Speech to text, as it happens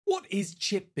is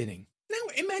chip binning? Now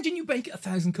imagine you bake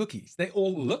 1,000 cookies. They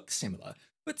all look similar,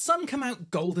 but some come out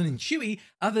golden and chewy,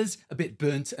 others a bit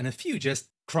burnt, and a few just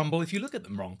crumble if you look at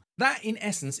them wrong. That in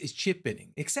essence is chip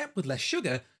binning, except with less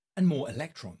sugar and more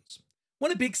electrons.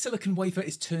 When a big silicon wafer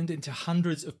is turned into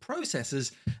hundreds of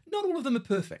processors, not all of them are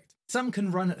perfect. Some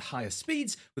can run at higher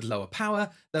speeds with lower power,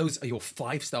 those are your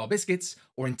 5-star biscuits,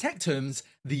 or in tech terms,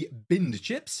 the binned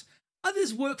chips.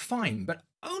 Others work fine, but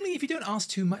only if you don't ask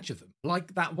too much of them,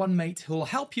 like that one mate who'll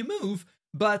help you move,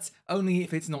 but only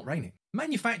if it's not raining.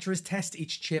 Manufacturers test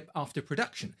each chip after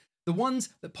production. The ones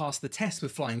that pass the test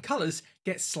with flying colours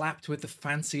get slapped with the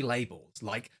fancy labels,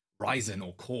 like Ryzen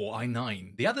or Core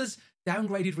i9. The others,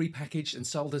 downgraded, repackaged, and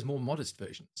sold as more modest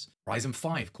versions. Ryzen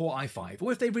 5, Core i5,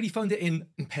 or if they really phoned it in,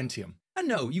 Pentium. And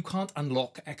no, you can't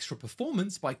unlock extra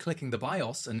performance by clicking the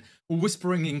BIOS and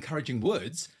whispering encouraging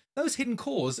words. Those hidden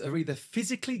cores are either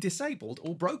physically disabled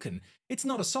or broken. It's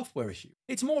not a software issue.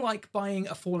 It's more like buying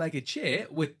a 4-legged chair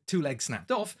with 2 legs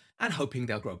snapped off and hoping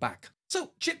they'll grow back.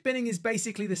 So chip binning is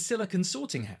basically the silicon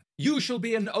sorting hat. You shall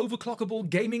be an overclockable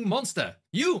gaming monster.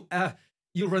 You'll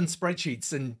run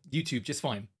spreadsheets and YouTube just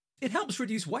fine. It helps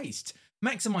reduce waste,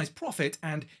 maximize profit,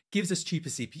 and gives us cheaper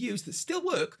CPUs that still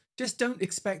work, just don't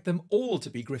expect them all to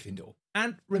be Gryffindor.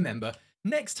 And remember,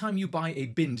 next time you buy a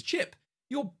binned chip,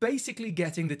 you're basically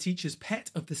getting the teacher's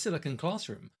pet of the silicon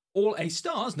classroom. All A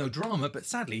stars, no drama, but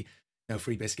sadly, no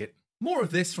free biscuit. More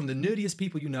of this from the nerdiest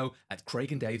people you know at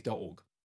craiganddave.org.